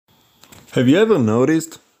Have you ever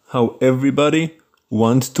noticed how everybody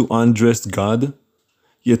wants to undress God,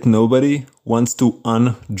 yet nobody wants to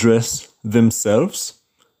undress themselves?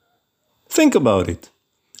 Think about it.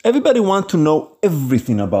 Everybody wants to know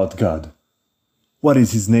everything about God. What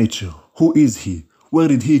is His nature? Who is He? Where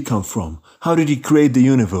did He come from? How did He create the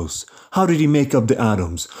universe? How did He make up the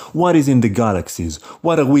atoms? What is in the galaxies?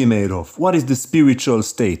 What are we made of? What is the spiritual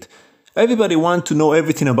state? Everybody wants to know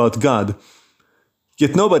everything about God,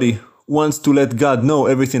 yet nobody wants to let God know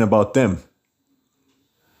everything about them.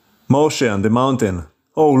 Moshe on the mountain.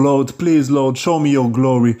 Oh Lord, please Lord, show me your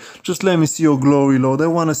glory. Just let me see your glory, Lord. I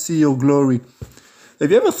want to see your glory.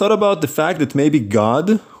 Have you ever thought about the fact that maybe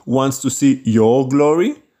God wants to see your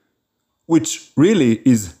glory? Which really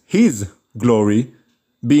is His glory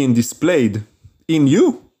being displayed in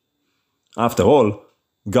you. After all,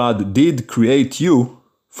 God did create you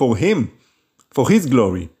for Him, for His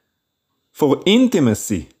glory, for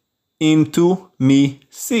intimacy. Into me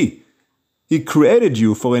see. He created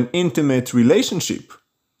you for an intimate relationship,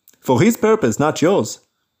 for His purpose, not yours.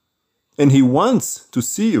 And He wants to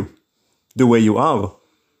see you the way you are,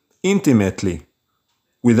 intimately,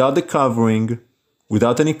 without the covering,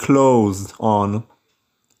 without any clothes on,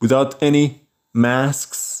 without any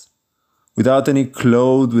masks, without any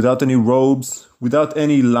clothes, without any robes, without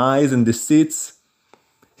any lies and deceits.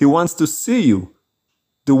 He wants to see you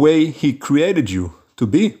the way He created you to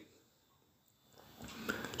be.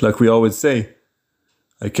 Like we always say,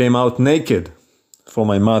 I came out naked from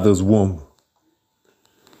my mother's womb.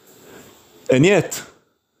 And yet,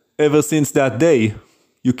 ever since that day,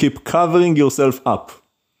 you keep covering yourself up,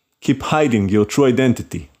 keep hiding your true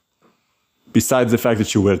identity. Besides the fact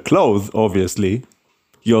that you wear clothes, obviously,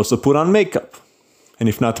 you also put on makeup. And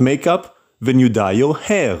if not makeup, then you dye your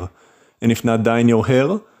hair. And if not dyeing your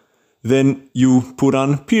hair, then you put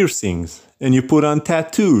on piercings, and you put on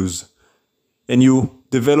tattoos, and you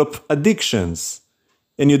develop addictions,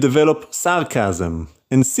 and you develop sarcasm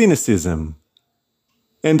and cynicism,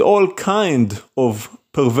 and all kind of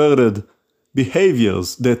perverted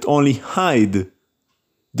behaviors that only hide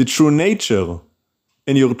the true nature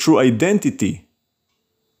and your true identity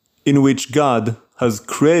in which God has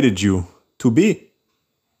created you to be.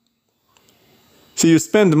 So you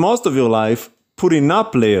spend most of your life putting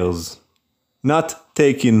up layers, not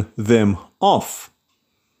taking them off.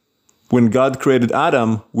 When God created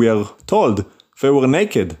Adam, we are told they were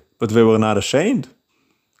naked, but they were not ashamed,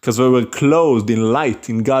 because they were clothed in light,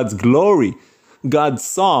 in God's glory. God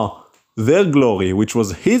saw their glory, which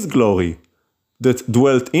was His glory, that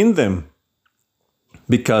dwelt in them,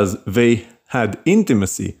 because they had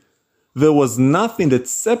intimacy. There was nothing that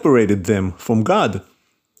separated them from God.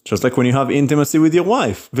 Just like when you have intimacy with your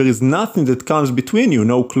wife, there is nothing that comes between you.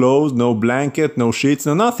 No clothes, no blanket, no sheets,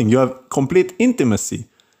 no nothing. You have complete intimacy.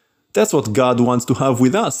 That's what God wants to have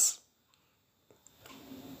with us.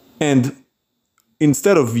 And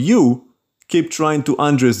instead of you keep trying to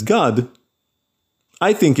undress God,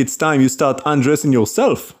 I think it's time you start undressing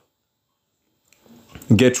yourself.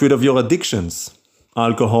 Get rid of your addictions.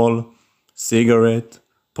 Alcohol, cigarette,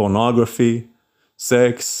 pornography,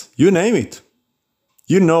 sex, you name it.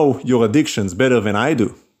 You know your addictions better than I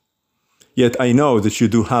do. Yet I know that you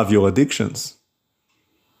do have your addictions,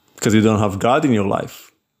 because you don't have God in your life.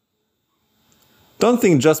 Don't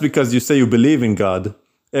think just because you say you believe in God,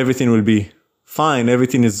 everything will be fine,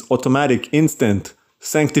 everything is automatic, instant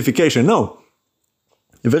sanctification. No.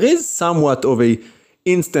 There is somewhat of a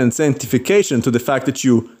instant sanctification to the fact that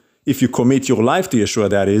if you commit your life to Yeshua,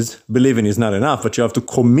 that is, believing is not enough, but you have to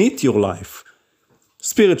commit your life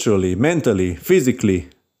spiritually, mentally, physically.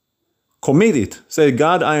 Commit it. Say,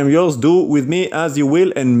 God, I am yours, do with me as you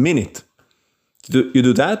will, and mean it. You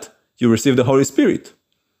do that, you receive the Holy Spirit.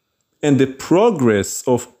 And the progress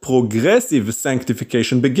of progressive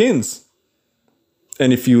sanctification begins.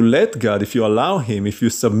 And if you let God, if you allow Him, if you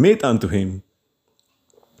submit unto Him,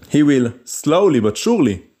 He will slowly but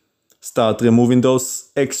surely start removing those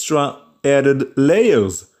extra added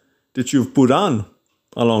layers that you've put on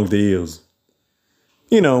along the years.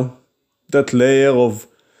 You know, that layer of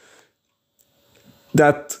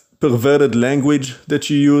that perverted language that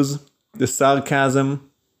you use, the sarcasm,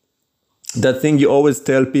 that thing you always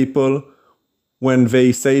tell people when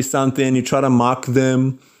they say something and you try to mock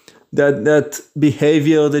them, that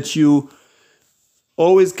behavior that you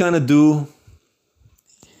always kind of do.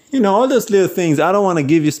 You know, all those little things. I don't want to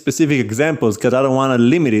give you specific examples because I don't want to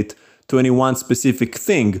limit it to any one specific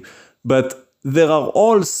thing. But there are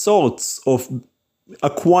all sorts of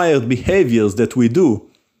acquired behaviors that we do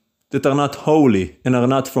that are not holy and are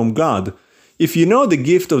not from God. If you know the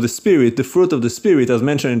gift of the Spirit, the fruit of the Spirit as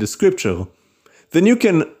mentioned in the scripture, then you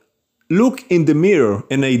can look in the mirror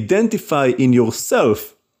and identify in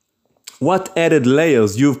yourself what added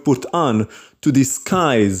layers you've put on to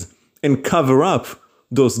disguise and cover up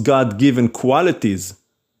those God-given qualities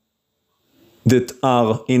that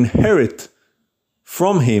are inherent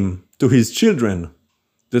from Him to His children,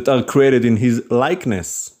 that are created in His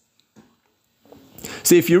likeness.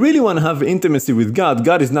 See, if you really want to have intimacy with God,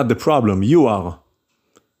 God is not the problem, you are.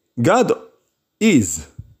 God is.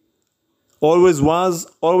 Always was,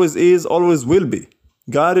 always is, always will be.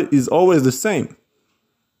 God is always the same.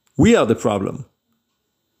 We are the problem.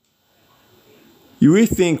 We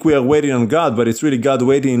think we are waiting on God, but it's really God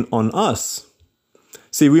waiting on us.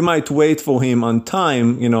 See, we might wait for Him on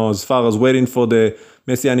time, as far as waiting for the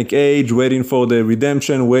Messianic age, waiting for the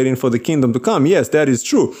redemption, waiting for the kingdom to come. Yes, that is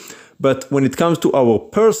true. But when it comes to our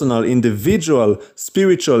personal, individual,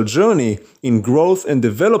 spiritual journey in growth and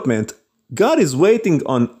development, God is waiting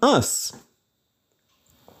on us.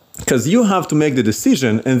 Because you have to make the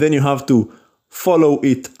decision and then you have to follow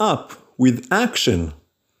it up with action.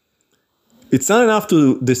 It's not enough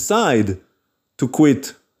to decide to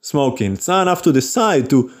quit smoking. It's not enough to decide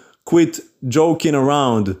to quit joking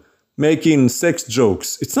around, making sex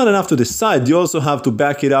jokes. It's not enough to decide. You also have to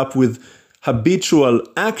back it up with habitual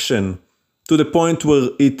action to the point where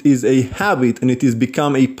it is a habit and it has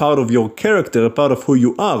become a part of your character, a part of who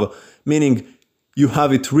you are, meaning you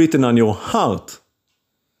have it written on your heart.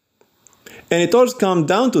 And it all comes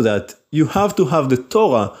down to that. You have to have the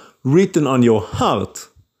Torah written on your heart.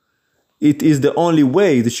 It is the only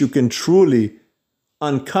way that you can truly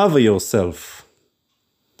uncover yourself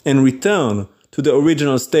and return to the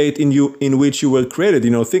original state in which you were created.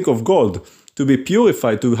 Think of gold. To be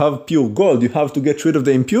purified, to have pure gold, you have to get rid of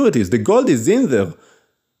the impurities. The gold is in there,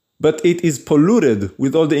 but it is polluted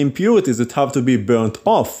with all the impurities that have to be burnt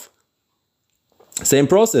off. Same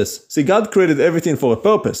process. See, God created everything for a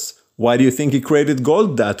purpose. Why do you think He created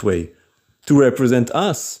gold that way? To represent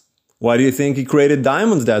us. Why do you think He created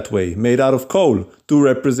diamonds that way, made out of coal? To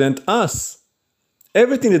represent us.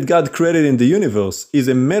 Everything that God created in the universe is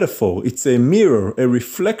a metaphor. It's a mirror, a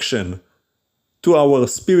reflection to our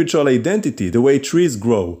spiritual identity, the way trees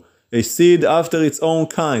grow. A seed after its own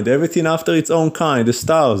kind, everything after its own kind, the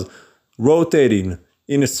stars rotating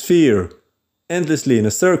in a sphere, endlessly in a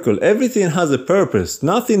circle. Everything has a purpose.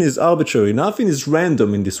 Nothing is arbitrary, nothing is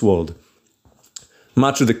random in this world.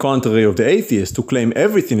 Much to the contrary of the atheist who claim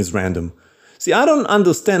everything is random. See, I don't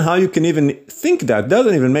understand how you can even think that. It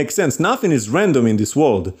doesn't even make sense. Nothing is random in this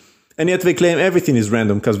world. And yet they claim everything is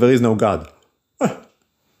random because there is no God.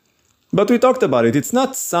 But we talked about it. It's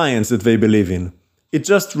not science that they believe in. It's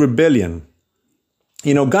just rebellion.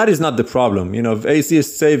 God is not the problem. If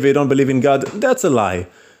atheists say they don't believe in God, that's a lie.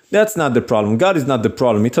 That's not the problem. God is not the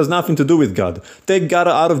problem. It has nothing to do with God. Take God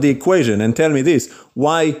out of the equation and tell me this.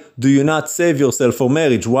 Why do you not save yourself for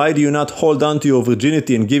marriage? Why do you not hold on to your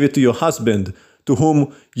virginity and give it to your husband, to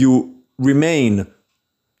whom you remain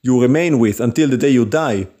with until the day you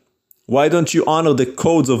die? Why don't you honor the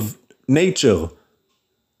codes of nature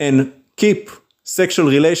and keep sexual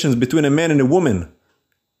relations between a man and a woman?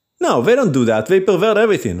 No, they don't do that. They pervert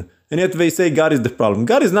everything. And yet they say God is the problem.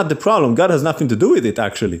 God is not the problem. God has nothing to do with it,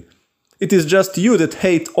 actually. It is just you that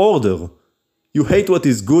hate order. You hate what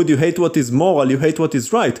is good. You hate what is moral. You hate what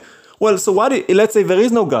is right. Well, so let's say there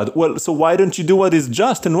is no God. Well, so why don't you do what is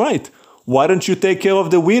just and right? Why don't you take care of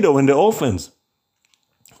the widow and the orphans?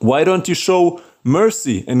 Why don't you show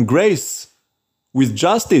mercy and grace with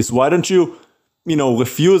justice? Why don't you,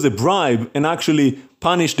 refuse a bribe and actually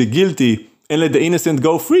punish the guilty and let the innocent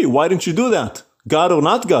go free? Why don't you do that? God or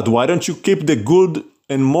not God, why don't you keep the good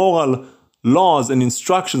and moral laws and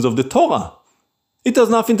instructions of the Torah? It has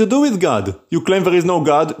nothing to do with God. You claim there is no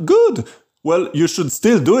God? Good. Well, you should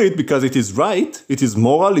still do it because it is right, it is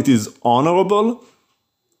moral, it is honorable.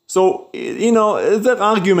 So, their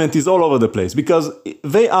argument is all over the place because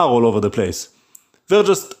they are all over the place. They're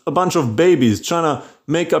just a bunch of babies trying to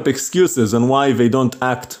make up excuses on why they don't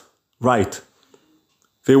act right.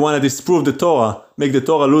 They want to disprove the Torah, make the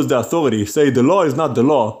Torah lose the authority, say the law is not the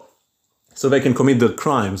law, so they can commit their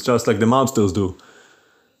crimes, just like the mobsters do.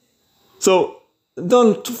 So,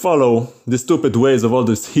 don't follow the stupid ways of all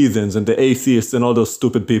these heathens and the atheists and all those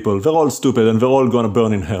stupid people. They're all stupid and they're all going to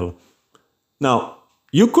burn in hell. Now,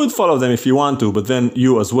 you could follow them if you want to, but then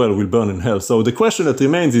you as well will burn in hell. So the question that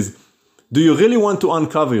remains is, do you really want to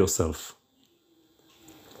uncover yourself?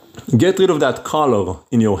 Get rid of that color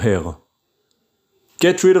in your hair.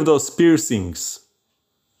 Get rid of those piercings.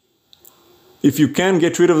 If you can,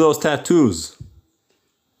 get rid of those tattoos.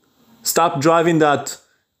 Stop driving that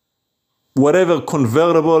whatever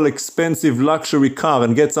convertible, expensive luxury car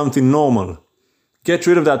and get something normal. Get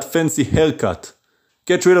rid of that fancy haircut.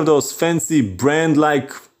 Get rid of those fancy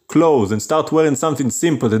brand-like clothes and start wearing something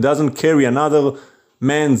simple that doesn't carry another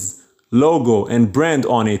man's logo and brand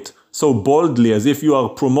on it so boldly, as if you are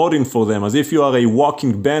promoting for them, as if you are a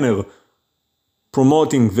walking banner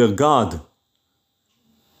promoting their God.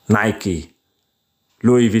 Nike,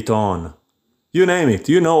 Louis Vuitton, you name it.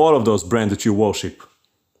 You know all of those brands that you worship.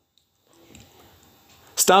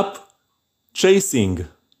 Stop chasing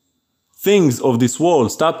things of this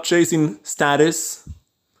world. Stop chasing status.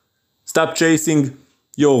 Stop chasing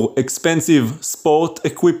your expensive sport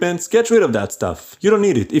equipment. Get rid of that stuff. You don't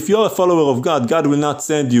need it. If you're a follower of God, God will not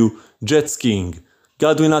send you jet skiing.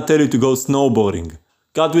 God will not tell you to go snowboarding.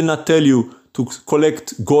 God will not tell you to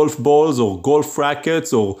collect golf balls or golf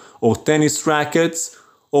rackets or tennis rackets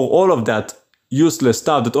or all of that useless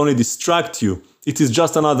stuff that only distracts you. It is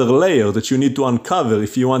just another layer that you need to uncover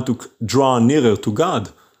if you want to draw nearer to God.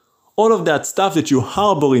 All of that stuff that you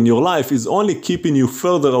harbor in your life is only keeping you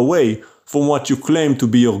further away from what you claim to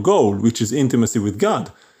be your goal, which is intimacy with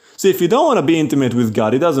God. So if you don't want to be intimate with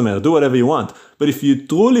God, it doesn't matter, do whatever you want. But if you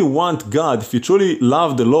truly want God, if you truly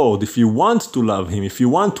love the Lord, if you want to love Him, if you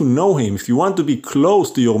want to know Him, if you want to be close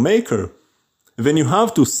to your Maker, then you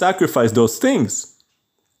have to sacrifice those things.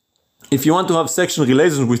 If you want to have sexual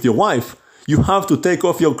relations with your wife, you have to take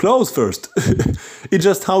off your clothes first. It's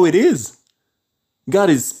just how it is. God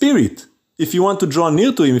is spirit. If you want to draw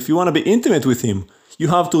near to Him, if you want to be intimate with Him, you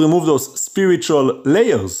have to remove those spiritual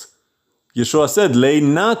layers. Yeshua said, lay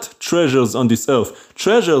not treasures on this earth.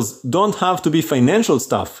 Treasures don't have to be financial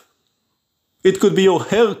stuff. It could be your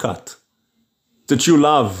haircut that you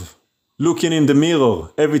love, looking in the mirror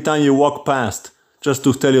every time you walk past, just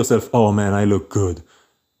to tell yourself, oh man, I look good.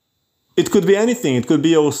 It could be anything. It could be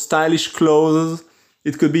your stylish clothes.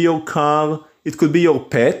 It could be your car. It could be your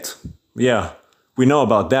pet. Yeah, we know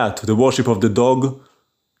about that, the worship of the dog.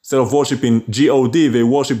 Instead of worshiping G-O-D, they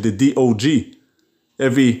worship the D-O-G.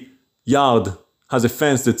 Every yard has a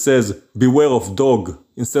fence that says, beware of dog,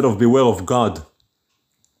 instead of beware of God.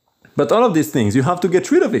 But all of these things, you have to get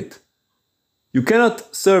rid of it. You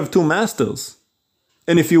cannot serve two masters.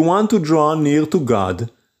 And if you want to draw near to God,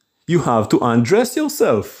 you have to undress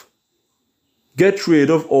yourself. Get rid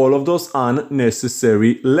of all of those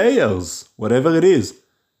unnecessary layers, whatever it is.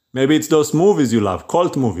 Maybe it's those movies you love,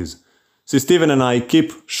 cult movies. See, Steven and I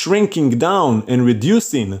keep shrinking down and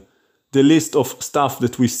reducing the list of stuff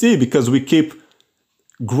that we see because we keep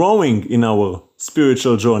growing in our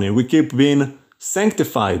spiritual journey. We keep being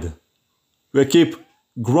sanctified. We keep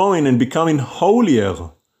growing and becoming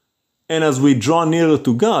holier. And as we draw nearer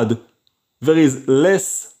to God, there is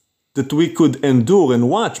less that we could endure and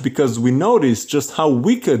watch because we notice just how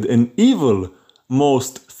wicked and evil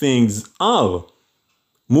most things are.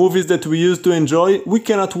 Movies that we used to enjoy, we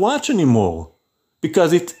cannot watch anymore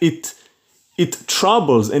because it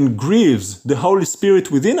troubles and grieves the Holy Spirit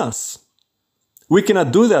within us. We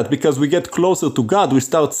cannot do that because we get closer to God. We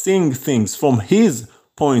start seeing things from His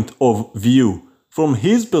point of view, from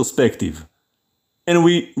His perspective. And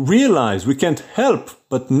we realize we can't help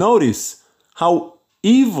but notice how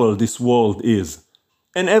evil this world is.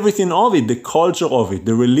 And everything of it, the culture of it,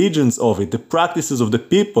 the religions of it, the practices of the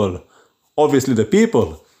people, obviously the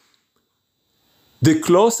people. The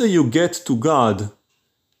closer you get to God,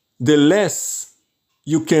 the less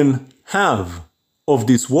you can have of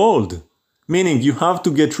this world. Meaning you have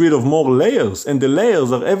to get rid of more layers, and the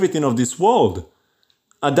layers are everything of this world.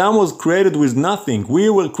 Adam was created with nothing. We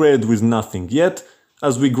were created with nothing. Yet,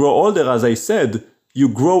 as we grow older, as I said, you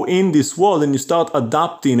grow in this world and you start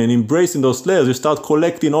adapting and embracing those layers. You start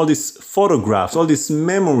collecting all these photographs, all these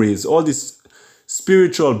memories, all this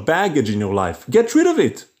spiritual baggage in your life. Get rid of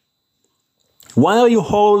it. Why are you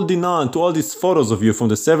holding on to all these photos of you from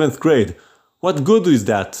the 7th grade? What good is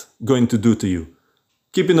that going to do to you?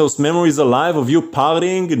 Keeping those memories alive of you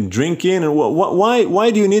partying and drinking? And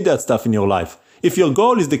why do you need that stuff in your life? If your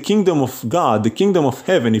goal is the kingdom of God, the kingdom of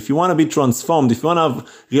heaven, if you want to be transformed, if you want to have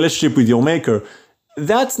a relationship with your Maker,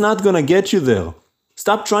 that's not going to get you there.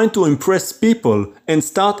 Stop trying to impress people and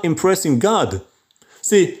start impressing God.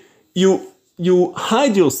 See, you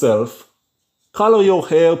hide yourself, color your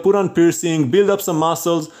hair, put on piercing, build up some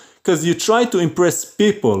muscles, because you try to impress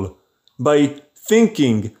people by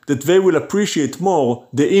thinking that they will appreciate more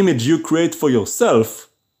the image you create for yourself,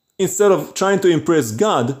 instead of trying to impress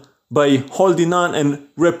God by holding on and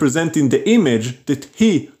representing the image that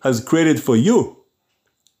He has created for you.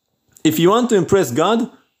 If you want to impress God,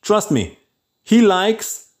 trust me, He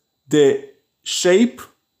likes the shape,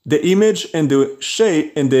 the image, and the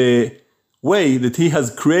shape and the way that He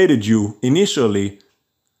has created you initially,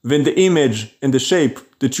 when the image and the shape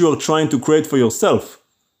that you are trying to create for yourself.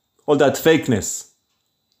 All that fakeness,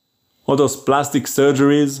 all those plastic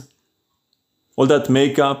surgeries, all that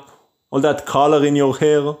makeup, all that color in your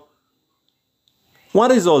hair.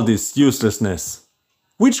 What is all this uselessness?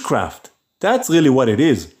 Witchcraft. That's really what it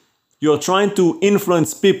is. You're trying to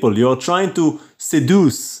influence people. You're trying to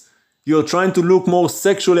seduce. You're trying to look more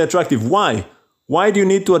sexually attractive. Why? Why do you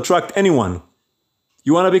need to attract anyone?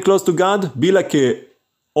 You want to be close to God? Be like an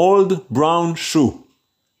old brown shoe.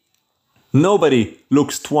 Nobody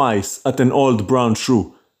looks twice at an old brown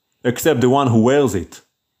shoe, except the one who wears it.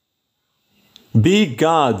 Be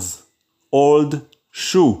God's old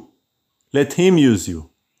shoe. Let Him use you.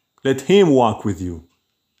 Let Him walk with you.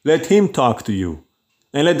 Let Him talk to you.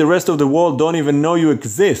 And let the rest of the world don't even know you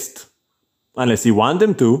exist. Unless you want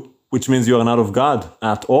them to, which means you are not of God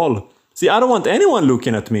at all. See, I don't want anyone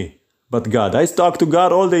looking at me but God. I talk to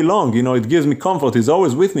God all day long. It gives me comfort. He's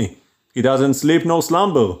always with me. He doesn't sleep nor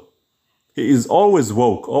slumber. He is always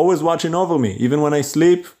woke, always watching over me, even when I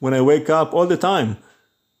sleep, when I wake up, all the time.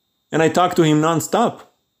 And I talk to Him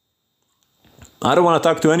non-stop. I don't want to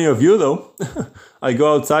talk to any of you though. I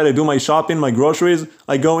go outside, I do my shopping, my groceries,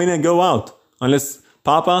 I go in and go out. Unless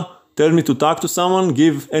Papa tells me to talk to someone,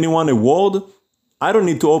 give anyone a word, I don't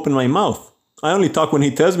need to open my mouth. I only talk when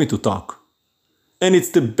He tells me to talk. And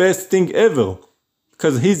it's the best thing ever,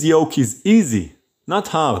 because His yoke is easy, not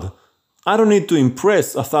hard. I don't need to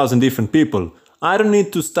impress 1,000 different people. I don't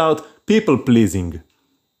need to start people-pleasing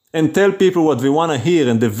and tell people what they want to hear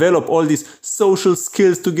and develop all these social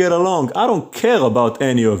skills to get along. I don't care about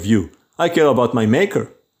any of you. I care about my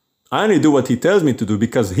Maker. I only do what He tells me to do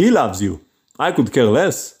because He loves you. I could care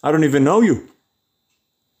less. I don't even know you.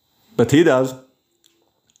 But He does.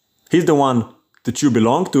 He's the one that you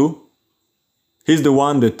belong to. He's the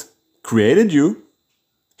one that created you.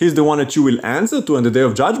 He's the one that you will answer to on the day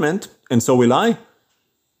of judgment, and so will I.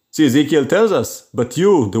 See, Ezekiel tells us, but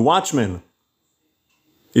you, the watchman,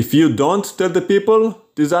 if you don't tell the people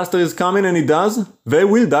disaster is coming, and it does, they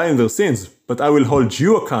will die in their sins, but I will hold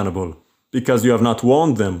you accountable because you have not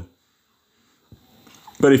warned them.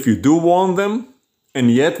 But if you do warn them, and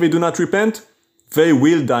yet they do not repent, they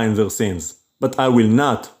will die in their sins, but I will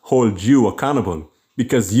not hold you accountable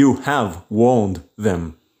because you have warned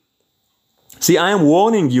them. See, I am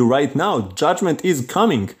warning you right now. Judgment is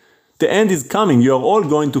coming. The end is coming. You are all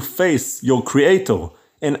going to face your Creator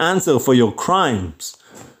and answer for your crimes.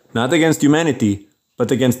 Not against humanity,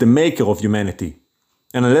 but against the Maker of humanity.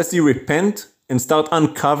 And unless you repent and start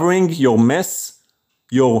uncovering your mess,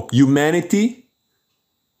 your humanity,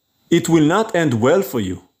 it will not end well for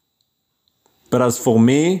you. But as for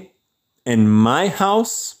me and my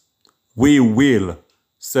house, we will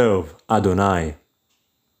serve Adonai.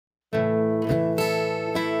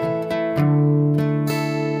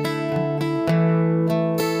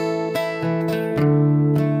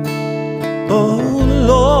 Oh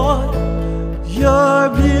Lord, you're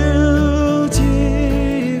beautiful.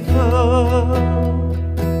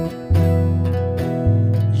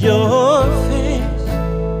 Your face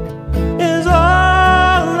is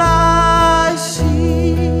all I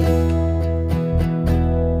seek.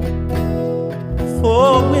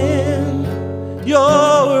 For when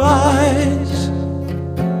your eyes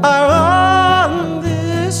are on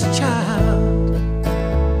this child,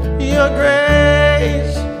 your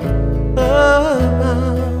grace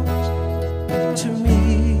abounds to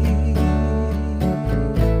me.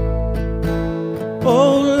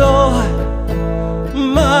 Oh Lord,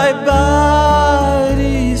 my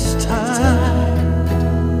body's tired,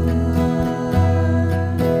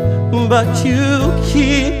 but you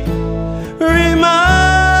keep reminding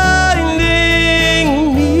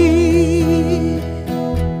me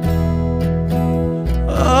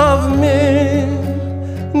of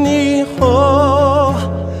many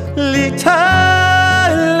holy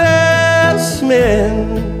talisman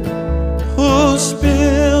who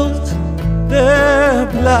spilled their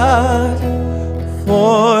blood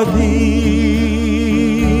for thee.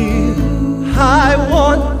 I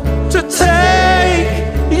want to take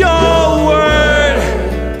your word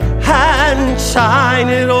and shine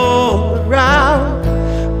it all around,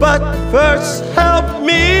 but first help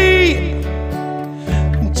me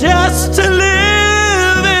just to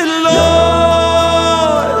live it,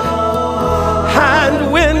 Lord.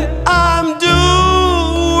 And when I'm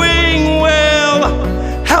doing well,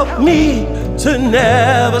 help me to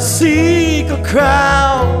never seek a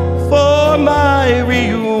crown, for my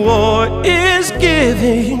reward is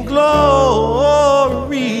giving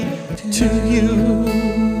glory to you.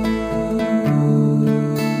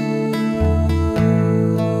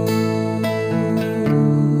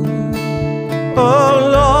 Oh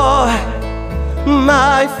Lord,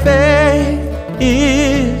 my faith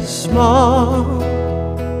is small,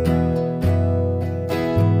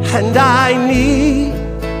 and I need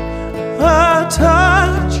a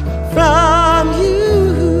touch from you,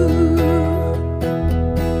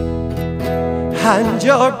 and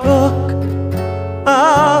your book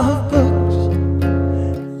of books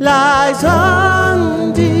lies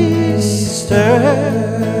undisturbed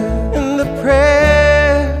in the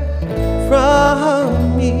prayer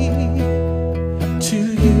from me to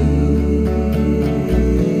you.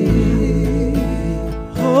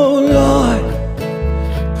 Oh Lord,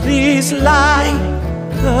 please light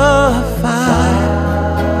the fire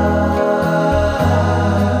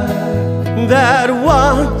that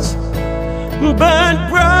once burned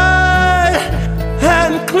bright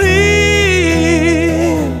and clean.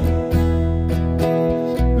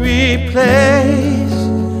 Replace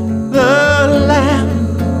the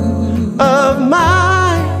lamp of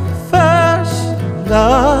my first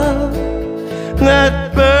love that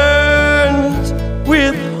burns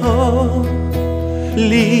with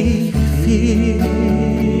holy fear.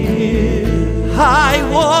 I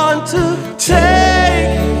want to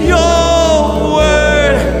take your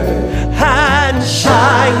word and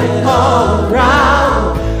shine it all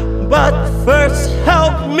around, but first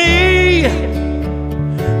help me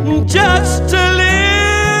just to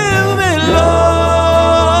live it,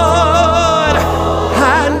 Lord.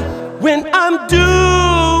 And when I'm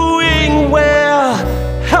doing well,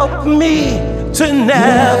 help me to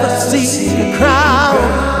never see the crown,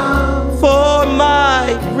 for my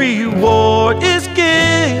reward is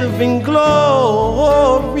giving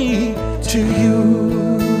glory to you.